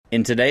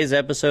In today's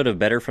episode of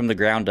Better from the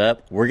Ground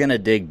Up, we're going to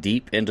dig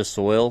deep into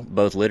soil,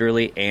 both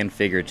literally and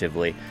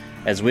figuratively,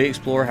 as we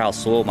explore how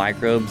soil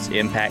microbes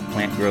impact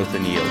plant growth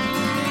and yield.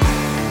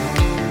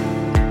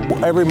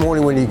 Every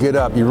morning when you get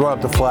up, you run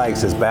up the flag that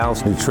says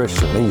balanced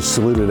nutrition, and you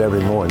salute it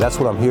every morning. That's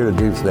what I'm here to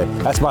do today.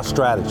 That's my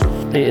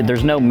strategy.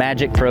 There's no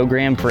magic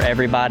program for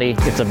everybody.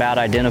 It's about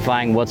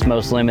identifying what's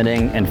most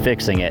limiting and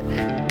fixing it.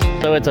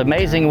 So it's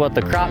amazing what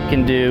the crop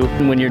can do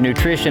when your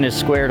nutrition is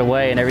squared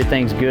away and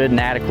everything's good and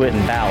adequate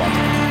and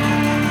balanced.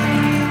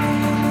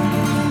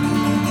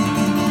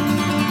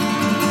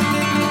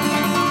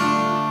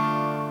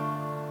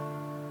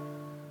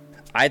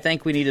 I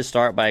think we need to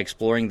start by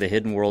exploring the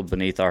hidden world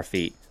beneath our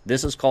feet.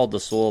 This is called the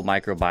soil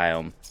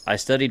microbiome. I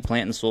studied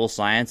plant and soil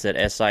science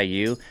at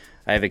SIU.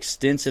 I have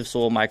extensive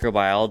soil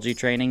microbiology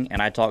training,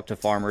 and I talk to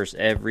farmers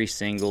every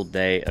single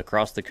day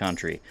across the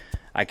country.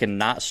 I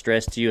cannot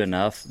stress to you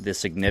enough the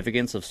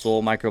significance of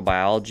soil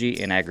microbiology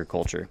in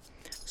agriculture.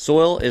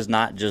 Soil is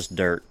not just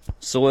dirt.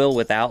 Soil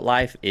without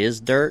life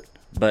is dirt,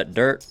 but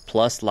dirt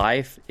plus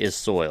life is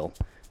soil.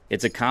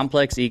 It's a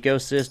complex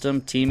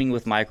ecosystem teeming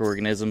with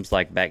microorganisms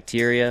like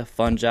bacteria,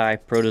 fungi,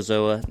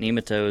 protozoa,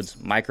 nematodes,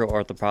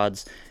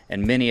 microarthropods,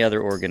 and many other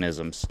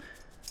organisms.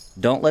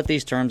 Don't let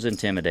these terms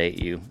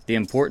intimidate you. The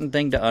important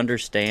thing to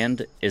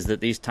understand is that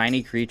these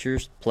tiny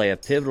creatures play a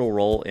pivotal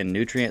role in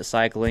nutrient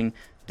cycling,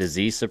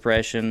 disease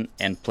suppression,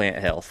 and plant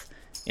health.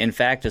 In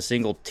fact, a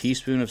single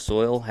teaspoon of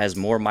soil has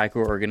more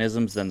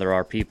microorganisms than there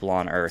are people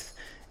on Earth.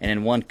 And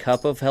in 1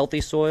 cup of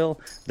healthy soil,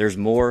 there's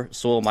more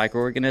soil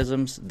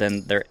microorganisms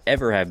than there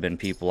ever have been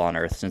people on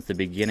Earth since the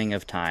beginning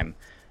of time.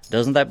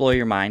 Doesn't that blow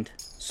your mind?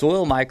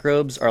 Soil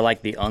microbes are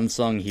like the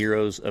unsung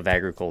heroes of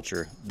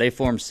agriculture. They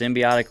form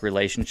symbiotic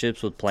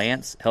relationships with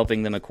plants,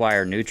 helping them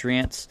acquire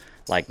nutrients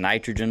like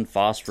nitrogen,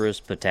 phosphorus,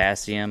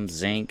 potassium,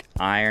 zinc,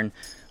 iron,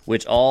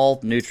 which all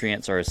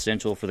nutrients are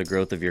essential for the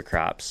growth of your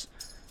crops.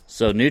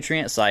 So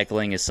nutrient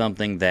cycling is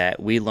something that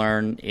we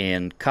learn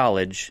in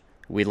college.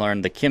 We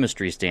learn the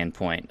chemistry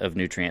standpoint of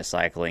nutrient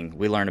cycling.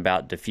 We learn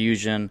about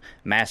diffusion,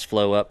 mass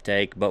flow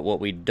uptake, but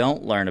what we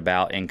don't learn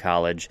about in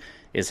college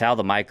is how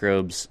the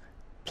microbes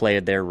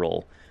played their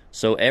role.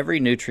 So every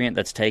nutrient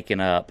that's taken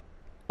up,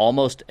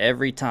 almost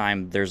every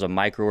time there's a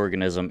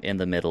microorganism in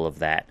the middle of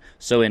that.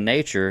 So in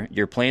nature,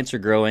 your plants are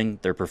growing,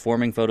 they're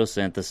performing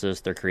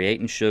photosynthesis, they're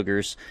creating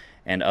sugars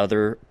and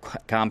other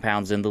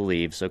compounds in the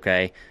leaves,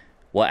 okay?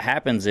 What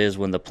happens is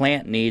when the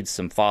plant needs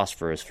some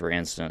phosphorus, for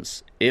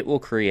instance, it will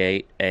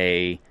create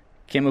a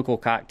chemical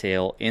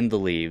cocktail in the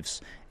leaves,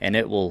 and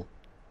it will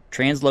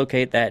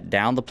translocate that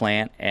down the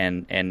plant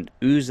and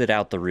ooze it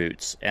out the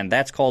roots, and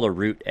that's called a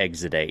root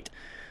exudate.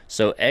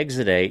 So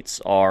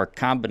exudates are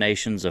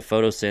combinations of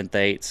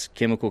photosynthates,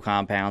 chemical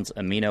compounds,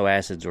 amino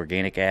acids,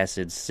 organic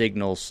acids,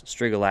 signals,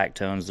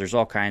 strigolactones. There's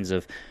all kinds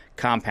of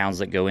compounds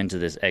that go into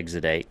this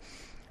exudate.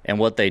 And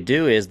what they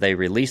do is they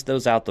release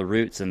those out the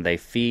roots and they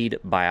feed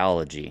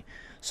biology.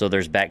 So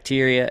there's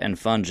bacteria and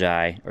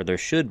fungi, or there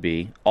should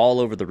be, all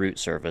over the root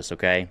surface,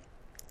 okay?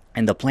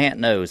 And the plant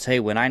knows,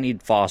 hey, when I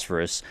need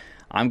phosphorus,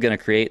 I'm going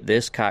to create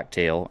this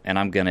cocktail and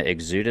I'm going to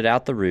exude it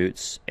out the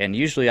roots, and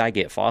usually I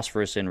get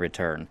phosphorus in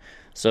return.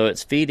 So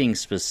it's feeding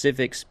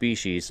specific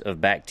species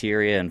of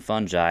bacteria and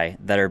fungi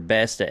that are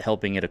best at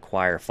helping it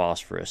acquire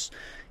phosphorus.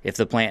 If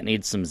the plant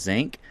needs some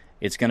zinc,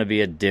 it's going to be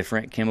a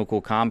different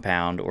chemical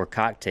compound or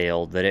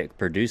cocktail that it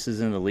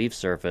produces in the leaf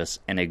surface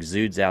and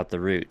exudes out the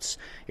roots.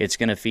 It's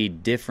going to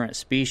feed different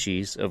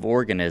species of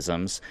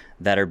organisms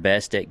that are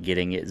best at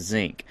getting it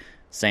zinc.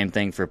 Same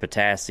thing for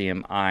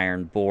potassium,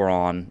 iron,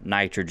 boron,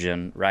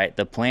 nitrogen, right?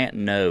 The plant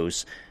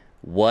knows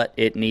what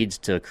it needs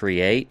to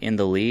create in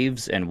the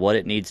leaves and what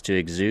it needs to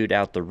exude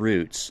out the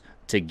roots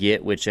to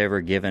get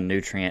whichever given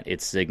nutrient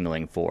it's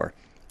signaling for.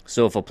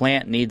 So if a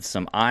plant needs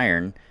some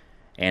iron,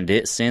 and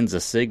it sends a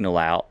signal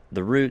out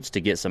the roots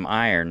to get some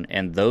iron,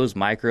 and those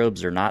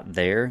microbes are not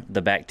there,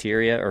 the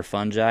bacteria or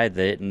fungi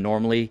that it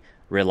normally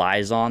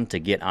relies on to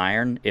get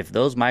iron, if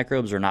those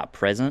microbes are not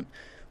present,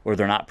 or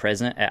they're not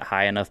present at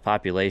high enough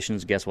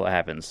populations, guess what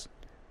happens?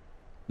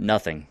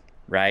 Nothing,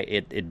 right?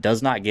 It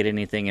does not get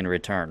anything in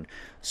return.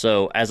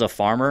 So as a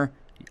farmer,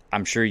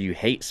 I'm sure you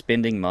hate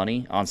spending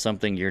money on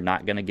something you're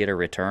not going to get a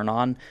return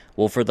on.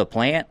 Well, for the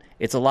plant,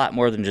 it's a lot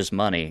more than just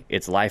money.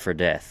 It's life or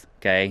death.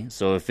 Okay,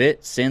 so if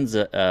it sends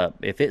an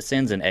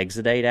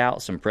exudate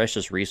out, some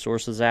precious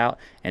resources out,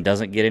 and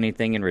doesn't get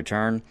anything in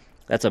return,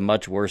 that's a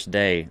much worse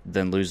day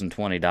than losing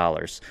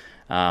 $20.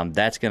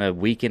 That's going to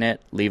weaken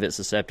it, leave it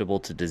susceptible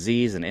to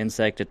disease and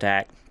insect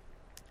attack.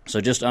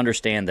 So just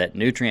understand that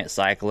nutrient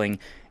cycling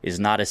is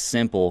not as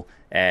simple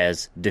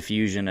as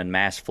diffusion and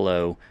mass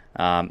flow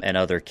and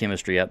other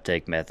chemistry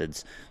uptake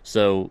methods.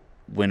 So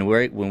when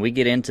we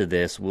get into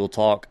this, we'll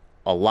talk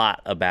a lot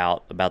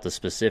about the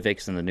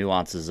specifics and the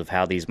nuances of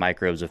how these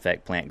microbes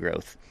affect plant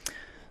growth.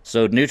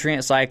 So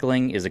nutrient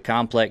cycling is a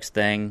complex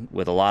thing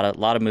with a lot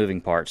of moving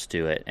parts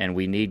to it, and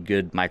we need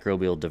good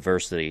microbial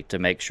diversity to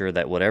make sure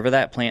that whatever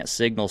that plant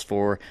signals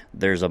for,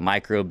 there's a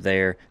microbe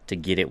there to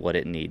get it what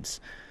it needs.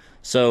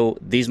 So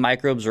these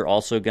microbes are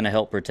also going to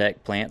help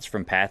protect plants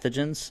from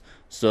pathogens.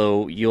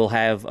 So you'll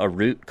have a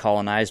root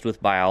colonized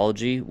with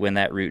biology when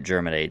that root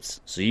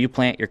germinates. So you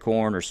plant your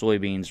corn or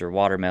soybeans or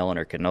watermelon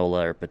or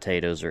canola or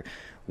potatoes or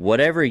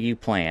whatever you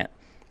plant.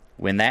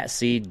 When that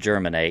seed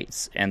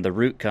germinates and the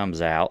root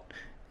comes out,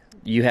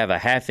 you have a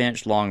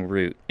half-inch long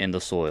root in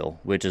the soil,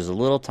 which is a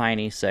little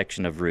tiny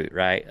section of root,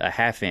 right? A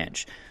half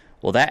inch.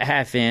 Well, that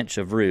half inch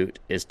of root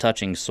is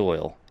touching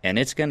soil, and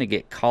it's going to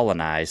get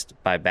colonized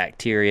by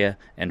bacteria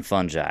and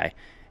fungi.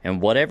 And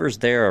whatever's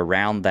there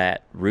around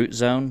that root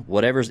zone,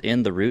 whatever's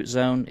in the root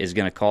zone is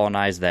going to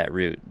colonize that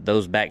root.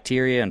 Those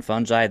bacteria and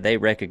fungi, they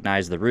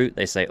recognize the root.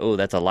 They say, oh,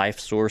 that's a life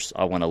source.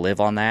 I want to live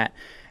on that.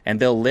 And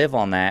they'll live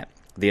on that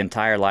the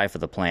entire life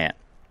of the plant.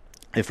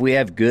 If we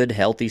have good,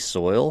 healthy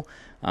soil,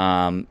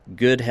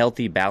 good,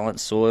 healthy,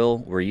 balanced soil,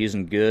 we're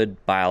using good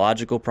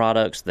biological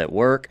products that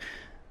work,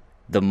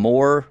 the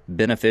more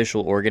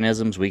beneficial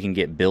organisms we can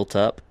get built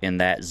up in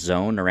that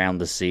zone around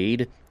the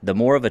seed, the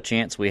more of a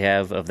chance we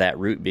have of that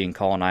root being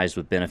colonized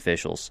with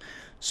beneficials.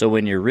 So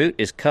when your root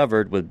is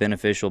covered with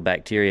beneficial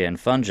bacteria and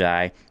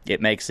fungi, it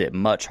makes it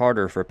much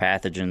harder for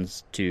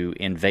pathogens to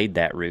invade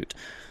that root.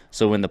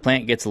 So when the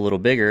plant gets a little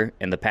bigger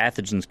and the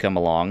pathogens come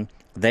along,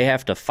 they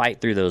have to fight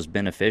through those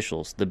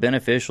beneficials. The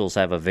beneficials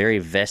have a very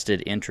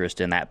vested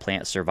interest in that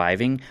plant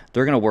surviving.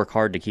 They're going to work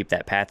hard to keep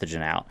that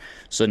pathogen out.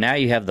 So now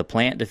you have the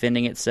plant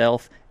defending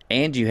itself,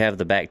 and you have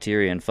the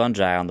bacteria and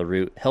fungi on the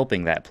root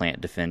helping that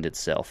plant defend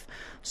itself.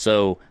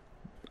 So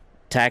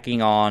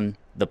tacking on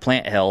the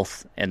plant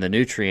health and the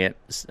nutrient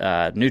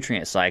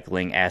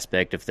cycling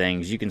aspect of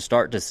things, you can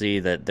start to see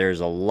that there's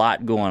a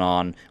lot going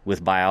on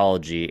with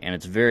biology, and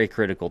it's very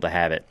critical to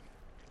have it.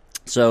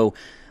 So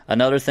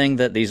another thing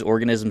that these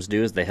organisms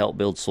do is they help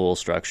build soil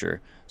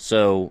structure.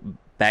 So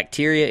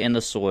bacteria in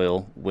the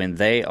soil, when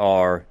they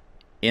are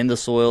in the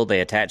soil, they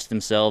attach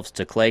themselves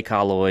to clay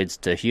colloids,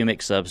 to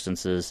humic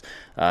substances,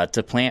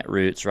 to plant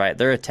roots, right?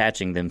 They're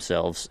attaching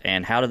themselves.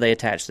 And how do they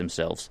attach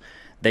themselves?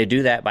 They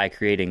do that by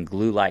creating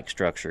glue-like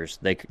structures.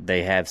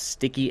 They have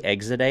sticky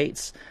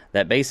exudates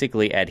that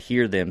basically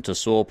adhere them to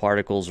soil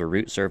particles or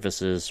root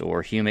surfaces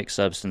or humic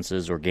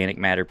substances, organic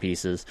matter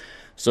pieces.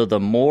 So the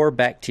more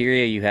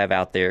bacteria you have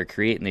out there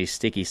creating these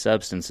sticky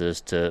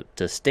substances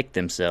to stick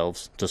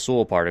themselves to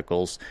soil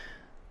particles,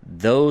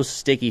 those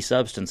sticky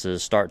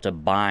substances start to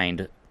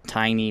bind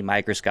tiny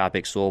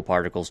microscopic soil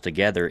particles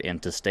together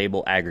into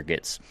stable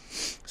aggregates.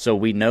 So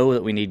we know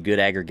that we need good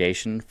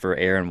aggregation for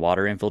air and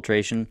water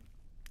infiltration.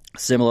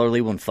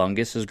 Similarly, when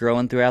fungus is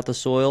growing throughout the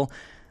soil,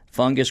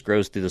 fungus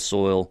grows through the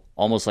soil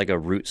almost like a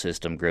root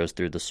system grows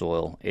through the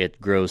soil. It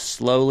grows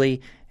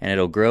slowly, and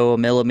it'll grow a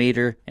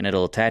millimeter, and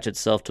it'll attach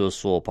itself to a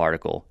soil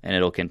particle, and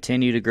it'll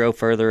continue to grow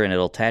further, and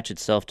it'll attach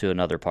itself to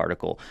another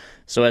particle.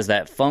 So as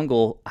that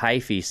fungal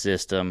hyphae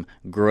system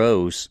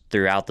grows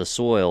throughout the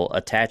soil,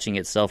 attaching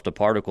itself to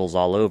particles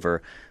all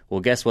over, well,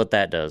 guess what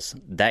that does?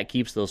 That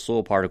keeps those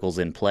soil particles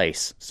in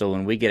place. So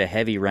when we get a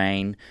heavy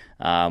rain,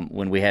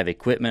 when we have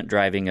equipment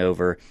driving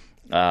over,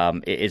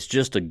 it's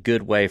just a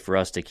good way for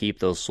us to keep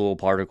those soil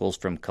particles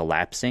from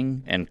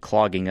collapsing and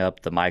clogging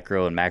up the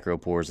micro and macro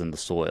pores in the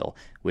soil,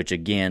 which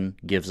again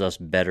gives us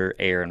better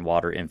air and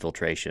water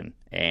infiltration.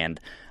 And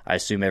I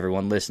assume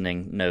everyone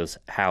listening knows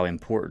how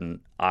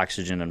important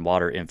oxygen and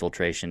water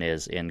infiltration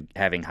is in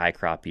having high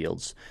crop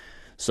yields.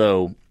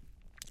 So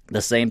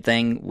the same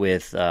thing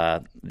with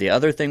the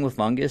other thing with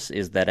fungus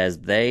is that as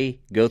they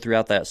go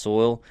throughout that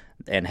soil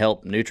and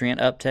help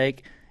nutrient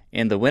uptake,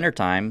 in the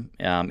wintertime,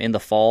 in the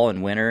fall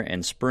and winter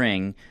and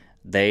spring,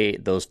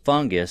 those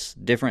fungus,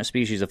 different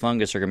species of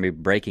fungus are going to be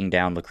breaking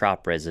down the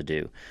crop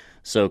residue.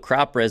 So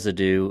crop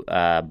residue,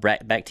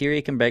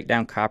 bacteria can break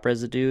down crop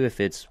residue if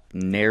it's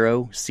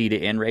narrow C to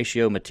N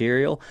ratio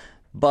material.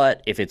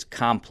 But if it's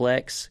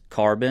complex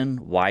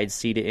carbon, wide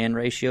C to N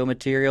ratio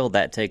material,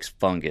 that takes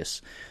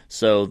fungus.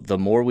 So the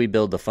more we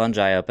build the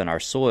fungi up in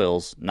our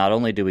soils, not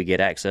only do we get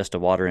access to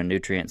water and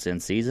nutrients in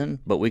season,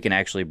 but we can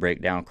actually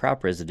break down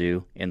crop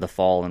residue in the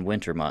fall and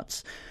winter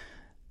months.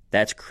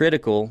 That's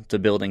critical to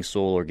building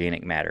soil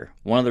organic matter.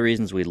 One of the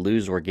reasons we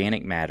lose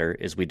organic matter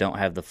is we don't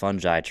have the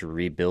fungi to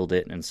rebuild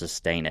it and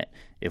sustain it.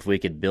 If we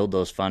could build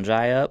those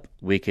fungi up,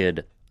 we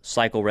could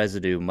cycle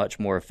residue much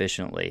more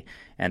efficiently,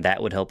 and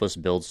that would help us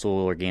build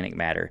soil organic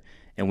matter.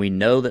 And we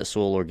know that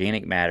soil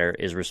organic matter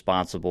is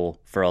responsible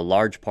for a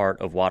large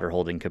part of water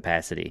holding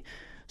capacity.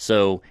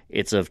 So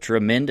it's of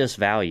tremendous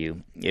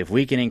value. If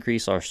we can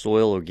increase our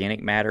soil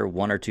organic matter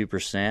 1 or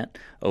 2%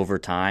 over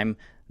time,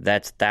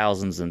 that's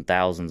thousands and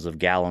thousands of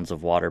gallons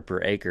of water per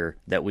acre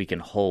that we can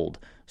hold.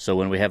 So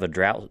when we have a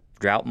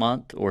drought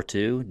month or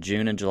two,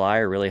 June and July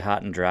are really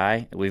hot and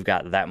dry, we've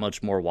got that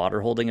much more water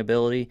holding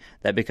ability.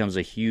 That becomes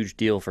a huge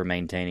deal for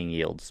maintaining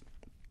yields.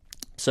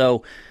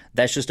 So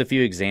that's just a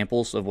few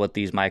examples of what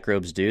these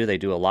microbes do. They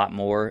do a lot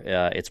more.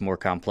 It's more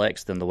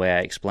complex than the way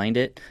I explained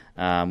it.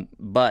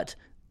 But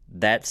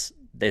it's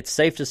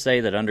safe to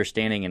say that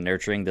understanding and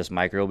nurturing this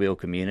microbial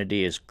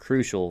community is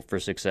crucial for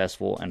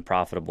successful and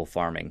profitable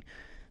farming.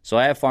 So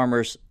I have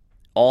farmers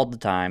all the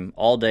time,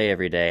 all day,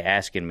 every day,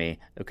 asking me,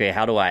 okay,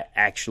 how do I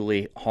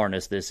actually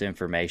harness this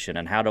information,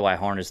 and how do I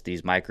harness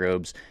these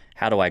microbes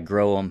How do I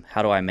grow them?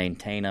 How do I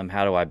maintain them?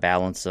 How do I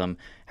balance them?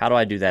 How do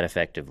I do that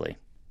effectively?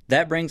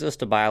 That brings us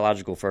to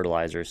biological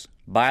fertilizers.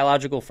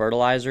 Biological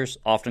fertilizers,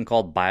 often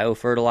called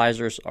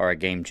biofertilizers, are a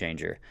game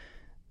changer.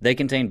 They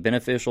contain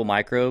beneficial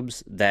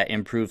microbes that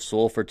improve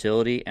soil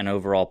fertility and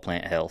overall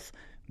plant health.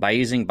 By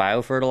using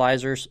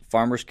biofertilizers,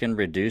 farmers can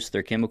reduce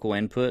their chemical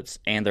inputs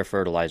and their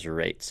fertilizer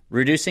rates.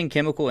 Reducing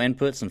chemical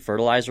inputs and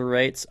fertilizer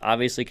rates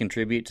obviously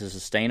contribute to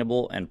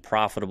sustainable and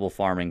profitable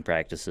farming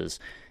practices.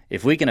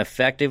 If we can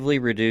effectively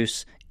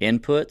reduce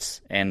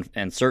inputs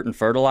and certain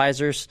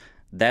fertilizers,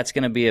 that's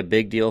going to be a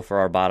big deal for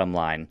our bottom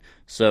line.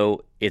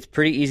 So it's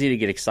pretty easy to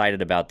get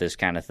excited about this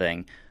kind of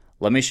thing.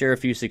 Let me share a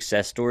few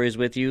success stories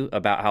with you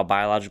about how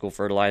biological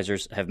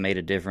fertilizers have made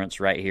a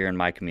difference right here in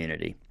my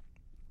community.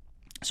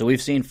 So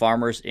we've seen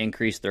farmers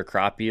increase their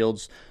crop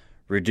yields,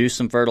 reduce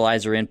some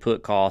fertilizer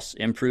input costs,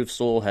 improve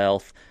soil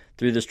health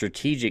through the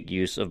strategic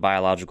use of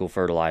biological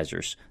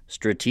fertilizers.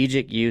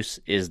 Strategic use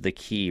is the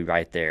key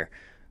right there.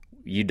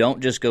 You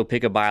don't just go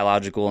pick a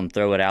biological and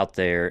throw it out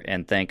there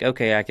and think,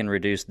 okay, I can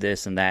reduce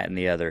this and that and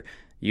the other.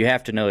 You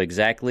have to know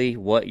exactly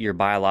what your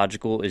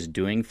biological is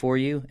doing for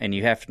you, and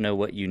you have to know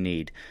what you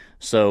need.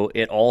 So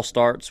it all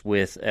starts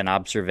with an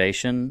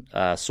observation,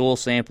 soil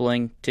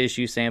sampling,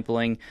 tissue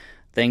sampling,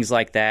 things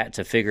like that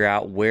to figure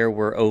out where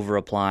we're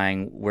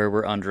over-applying, where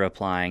we're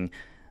under-applying.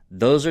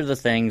 Those are the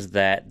things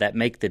that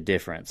make the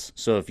difference.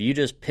 So if you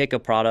just pick a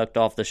product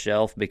off the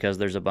shelf because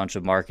there's a bunch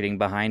of marketing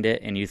behind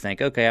it and you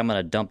think, okay, I'm going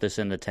to dump this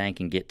in the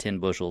tank and get 10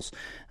 bushels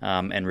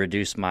and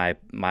reduce my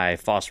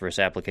phosphorus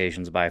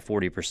applications by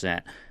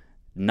 40%,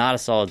 not a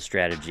solid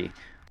strategy.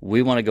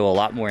 We want to go a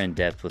lot more in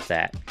depth with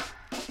that.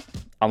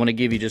 I want to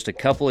give you just a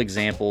couple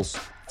examples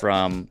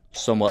from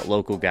somewhat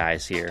local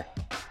guys here.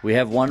 We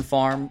have one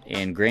farm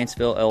in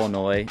Grantsville,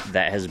 Illinois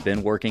that has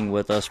been working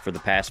with us for the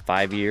past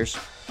 5 years.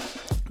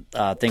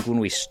 I think when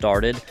we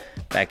started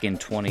back in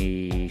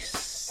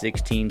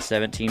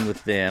 2016-17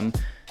 with them,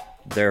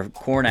 their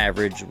corn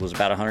average was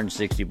about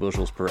 160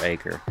 bushels per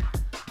acre.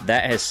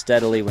 That has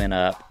steadily went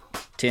up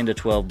 10 to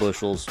 12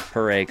 bushels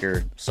per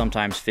acre,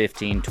 sometimes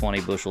 15,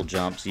 20 bushel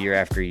jumps year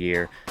after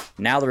year.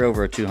 Now they're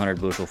over a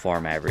 200 bushel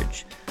farm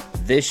average.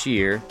 This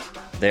year,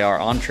 they are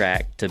on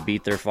track to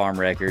beat their farm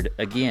record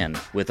again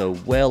with a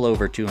well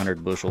over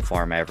 200 bushel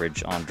farm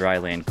average on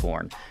dryland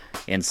corn.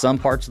 In some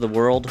parts of the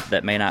world,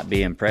 that may not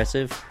be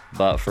impressive,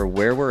 but for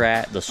where we're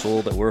at, the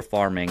soil that we're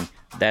farming,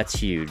 that's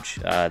huge.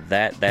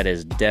 That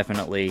is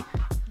definitely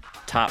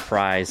top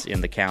prize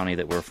in the county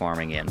that we're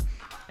farming in.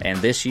 And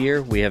this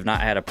year, we have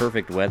not had a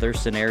perfect weather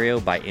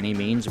scenario by any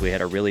means. We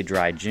had a really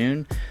dry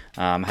June,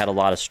 had a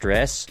lot of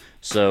stress.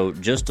 So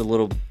just a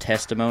little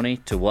testimony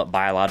to what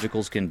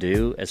biologicals can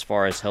do as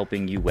far as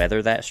helping you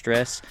weather that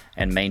stress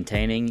and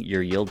maintaining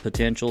your yield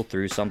potential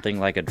through something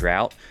like a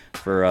drought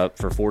for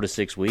 4 to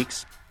 6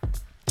 weeks.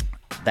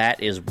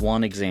 That is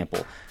one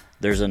example.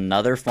 There's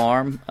another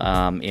farm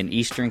in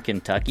eastern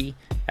Kentucky,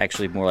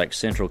 actually more like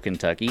central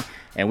Kentucky,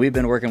 and we've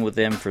been working with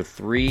them for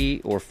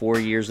 3 or 4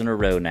 years in a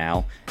row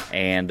now,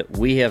 and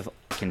we have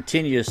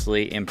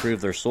continuously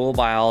improved their soil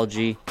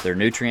biology, their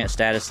nutrient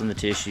status in the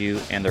tissue,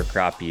 and their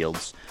crop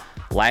yields.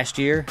 Last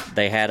year,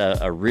 they had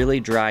a really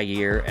dry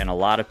year, and a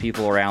lot of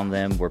people around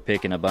them were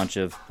picking a bunch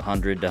of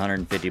 100 to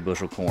 150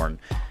 bushel corn.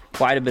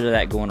 Quite a bit of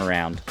that going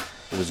around.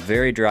 It was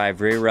very dry,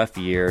 very rough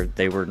year.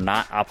 They were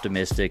not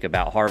optimistic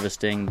about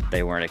harvesting.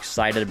 They weren't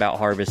excited about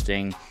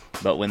harvesting.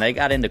 But when they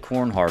got into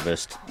corn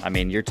harvest, I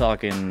mean, you're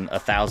talking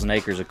 1,000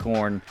 acres of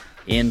corn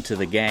into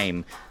the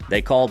game.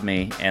 They called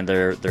me, and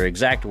their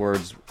exact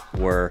words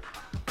were,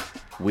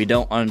 "We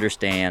don't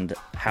understand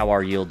how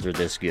our yields are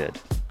this good.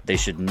 They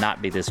should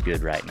not be this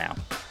good right now."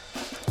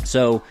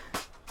 So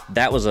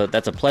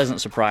that's a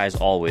pleasant surprise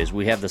always.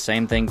 We have the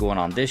same thing going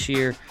on this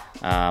year.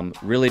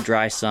 Really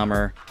dry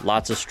summer,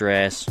 lots of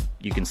stress.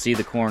 You can see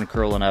the corn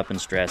curling up and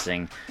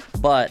stressing.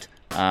 But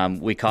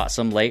we caught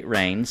some late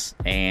rains,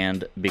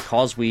 and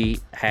because we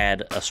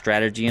had a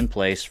strategy in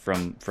place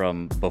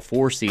from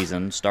before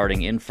season,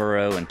 starting in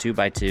furrow and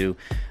 2x2,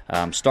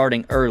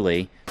 starting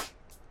early,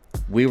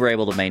 we were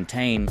able to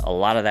maintain a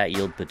lot of that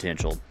yield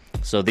potential.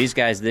 So these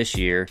guys this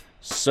year,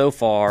 so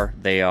far,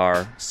 they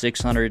are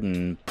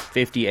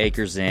 650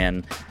 acres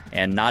in,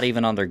 and not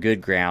even on their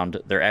good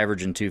ground, they're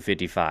averaging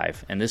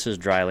 255, and this is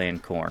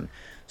dryland corn.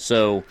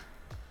 So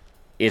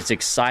it's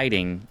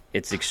exciting.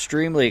 It's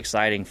extremely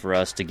exciting for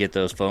us to get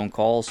those phone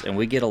calls, and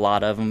we get a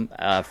lot of them.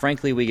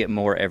 Frankly, we get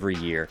more every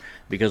year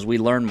because we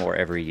learn more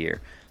every year.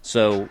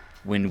 So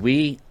when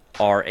we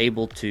are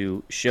able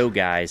to show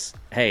guys,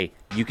 hey,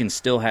 you can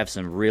still have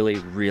some really,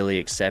 really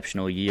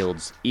exceptional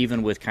yields,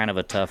 even with kind of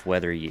a tough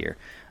weather year.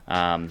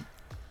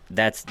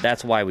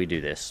 That's why we do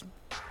this.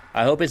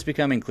 I hope it's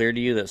becoming clear to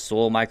you that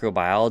soil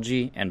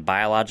microbiology and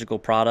biological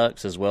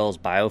products, as well as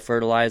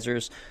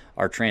biofertilizers,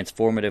 are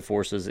transformative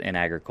forces in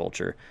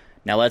agriculture.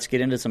 Now let's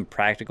get into some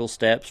practical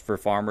steps for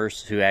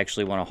farmers who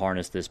actually want to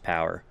harness this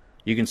power.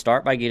 You can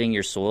start by getting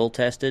your soil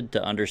tested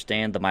to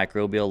understand the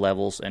microbial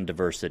levels and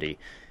diversity.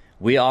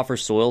 We offer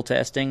soil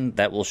testing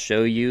that will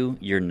show you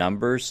your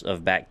numbers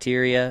of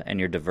bacteria and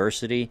your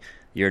diversity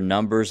your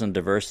numbers and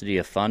diversity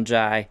of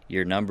fungi,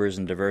 your numbers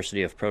and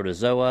diversity of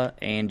protozoa,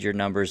 and your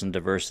numbers and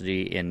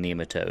diversity in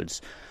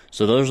nematodes.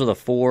 So those are the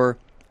 4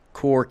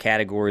 core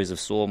categories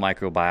of soil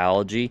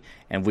microbiology,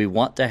 and we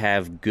want to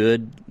have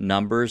good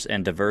numbers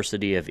and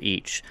diversity of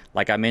each.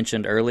 Like I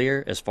mentioned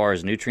earlier, as far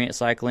as nutrient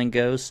cycling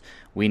goes,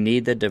 we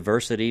need the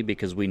diversity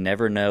because we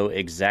never know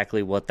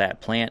exactly what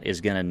that plant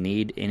is going to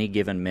need any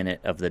given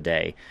minute of the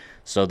day.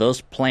 So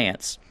those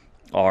plants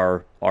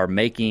are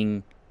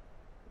making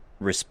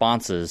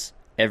responses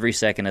every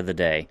second of the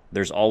day.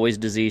 There's always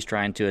disease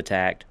trying to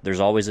attack. There's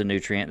always a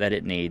nutrient that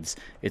it needs.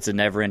 It's a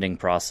never-ending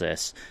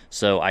process.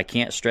 So I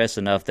can't stress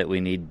enough that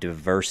we need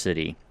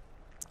diversity.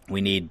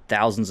 We need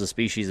thousands of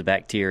species of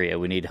bacteria.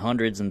 We need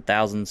hundreds or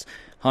thousands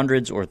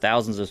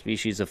of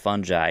species of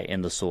fungi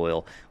in the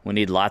soil. We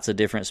need lots of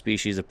different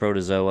species of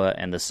protozoa,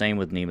 and the same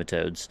with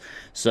nematodes.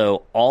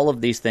 So all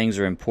of these things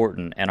are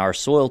important, and our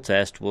soil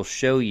test will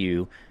show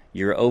you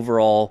your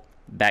overall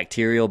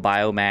bacterial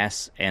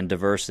biomass and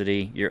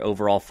diversity, your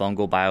overall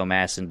fungal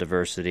biomass and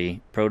diversity,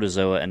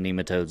 protozoa and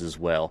nematodes as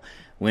well.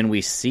 When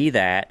we see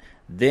that,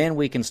 then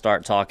we can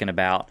start talking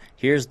about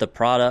here's the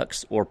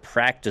products or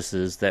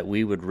practices that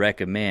we would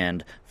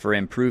recommend for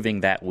improving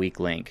that weak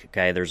link.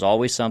 Okay, there's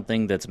always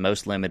something that's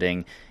most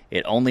limiting.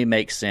 It only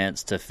makes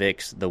sense to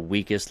fix the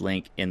weakest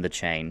link in the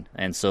chain.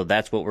 And so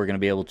that's what we're going to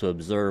be able to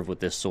observe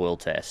with this soil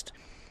test.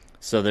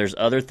 So there's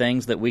other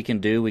things that we can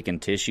do. We can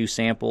tissue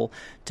sample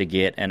to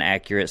get an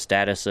accurate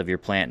status of your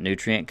plant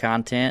nutrient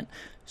content.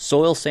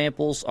 Soil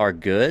samples are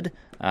good.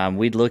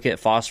 We'd look at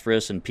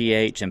phosphorus and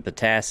pH and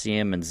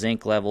potassium and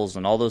zinc levels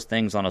and all those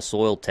things on a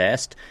soil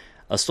test.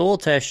 A soil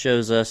test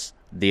shows us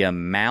the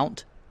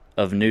amount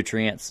of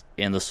nutrients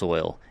in the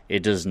soil.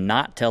 It does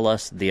not tell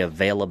us the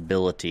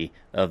availability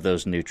of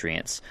those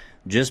nutrients.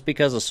 Just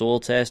because a soil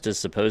test is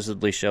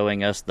supposedly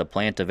showing us the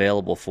plant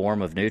available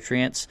form of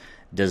nutrients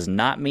does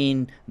not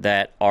mean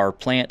that our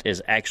plant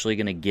is actually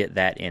going to get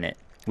that in it.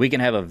 We can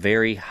have a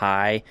very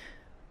high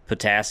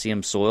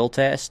potassium soil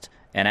test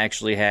and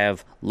actually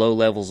have low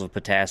levels of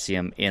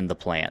potassium in the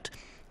plant.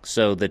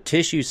 So the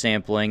tissue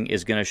sampling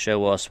is going to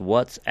show us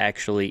what's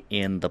actually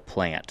in the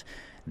plant.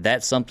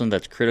 That's something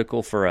that's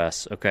critical for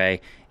us,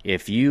 okay?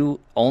 If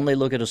you only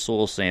look at a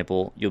soil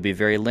sample, you'll be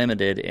very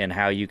limited in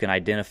how you can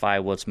identify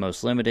what's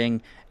most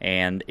limiting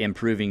and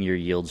improving your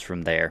yields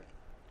from there.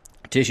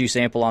 Tissue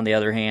sample, on the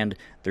other hand,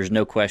 there's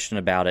no question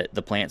about it.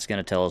 The plant's going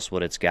to tell us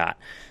what it's got.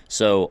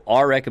 So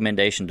our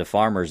recommendation to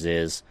farmers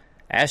is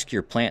ask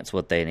your plants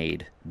what they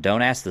need.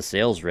 Don't ask the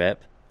sales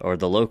rep or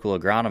the local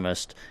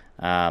agronomist.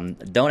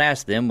 Don't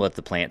ask them what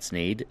the plants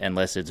need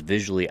unless it's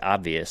visually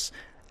obvious.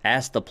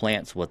 Ask the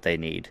plants what they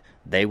need.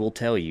 They will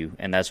tell you,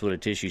 and that's what a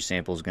tissue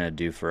sample is going to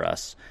do for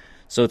us.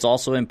 So it's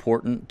also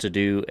important to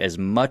do as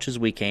much as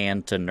we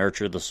can to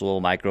nurture the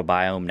soil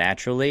microbiome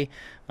naturally.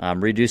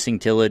 Reducing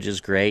tillage is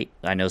great.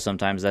 I know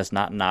sometimes that's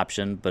not an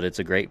option, but it's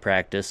a great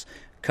practice.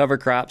 Cover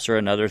crops are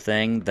another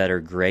thing that are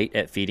great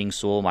at feeding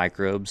soil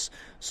microbes.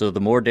 So the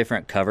more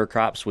different cover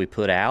crops we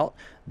put out,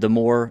 the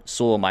more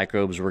soil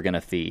microbes we're going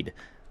to feed.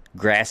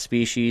 Grass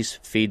species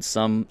feed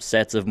some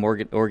sets of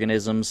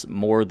organisms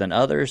more than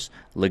others.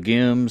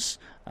 Legumes,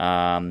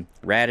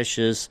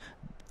 radishes.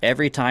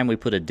 Every time we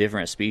put a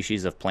different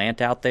species of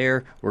plant out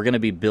there, we're going to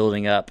be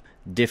building up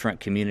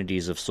different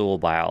communities of soil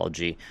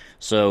biology.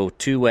 So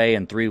 2-way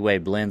and 3-way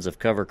blends of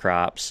cover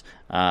crops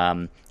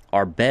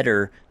are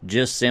better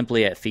just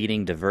simply at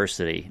feeding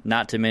diversity,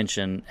 not to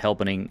mention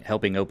helping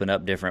open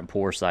up different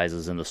pore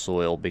sizes in the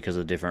soil because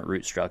of different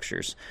root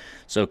structures.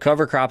 So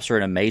cover crops are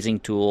an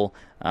amazing tool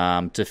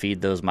to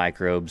feed those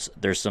microbes.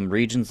 There's some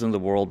regions in the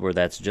world where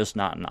that's just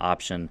not an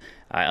option.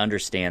 I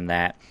understand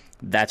that.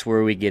 That's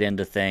where we get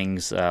into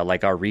things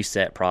like our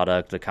Reset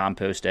product, the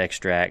compost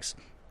extracts,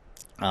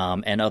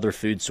 and other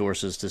food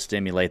sources to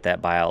stimulate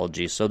that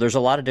biology. So there's a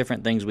lot of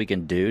different things we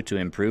can do to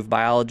improve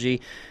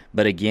biology,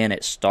 but again,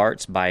 it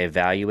starts by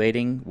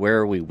evaluating where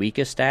are we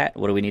weakest at,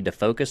 what do we need to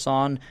focus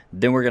on,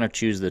 then we're going to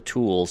choose the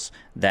tools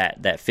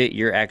that fit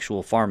your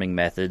actual farming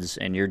methods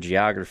and your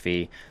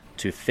geography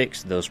to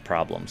fix those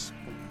problems.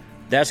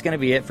 That's going to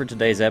be it for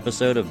today's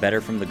episode of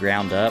Better from the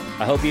Ground Up.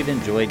 I hope you've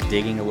enjoyed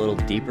digging a little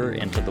deeper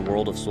into the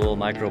world of soil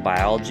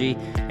microbiology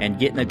and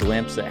getting a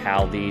glimpse at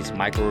how these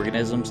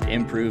microorganisms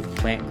improve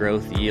plant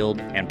growth, yield,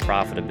 and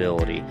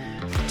profitability.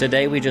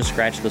 Today we just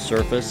scratched the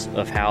surface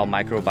of how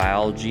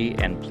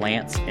microbiology and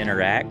plants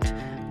interact.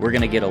 We're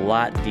going to get a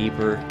lot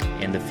deeper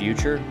in the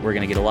future. We're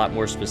going to get a lot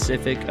more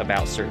specific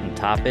about certain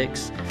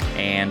topics,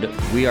 and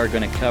we are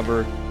going to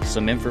cover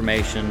some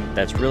information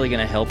that's really going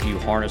to help you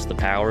harness the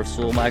power of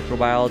soil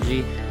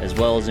microbiology as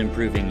well as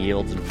improving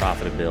yields and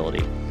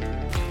profitability.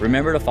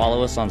 Remember to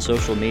follow us on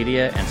social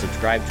media and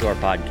subscribe to our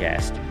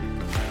podcast.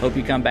 Hope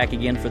you come back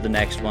again for the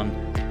next one.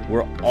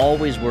 We're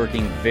always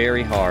working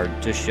very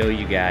hard to show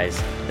you guys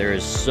there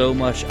is so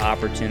much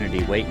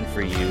opportunity waiting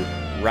for you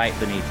right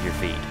beneath your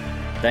feet.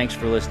 Thanks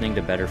for listening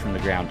to Better from the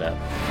Ground Up.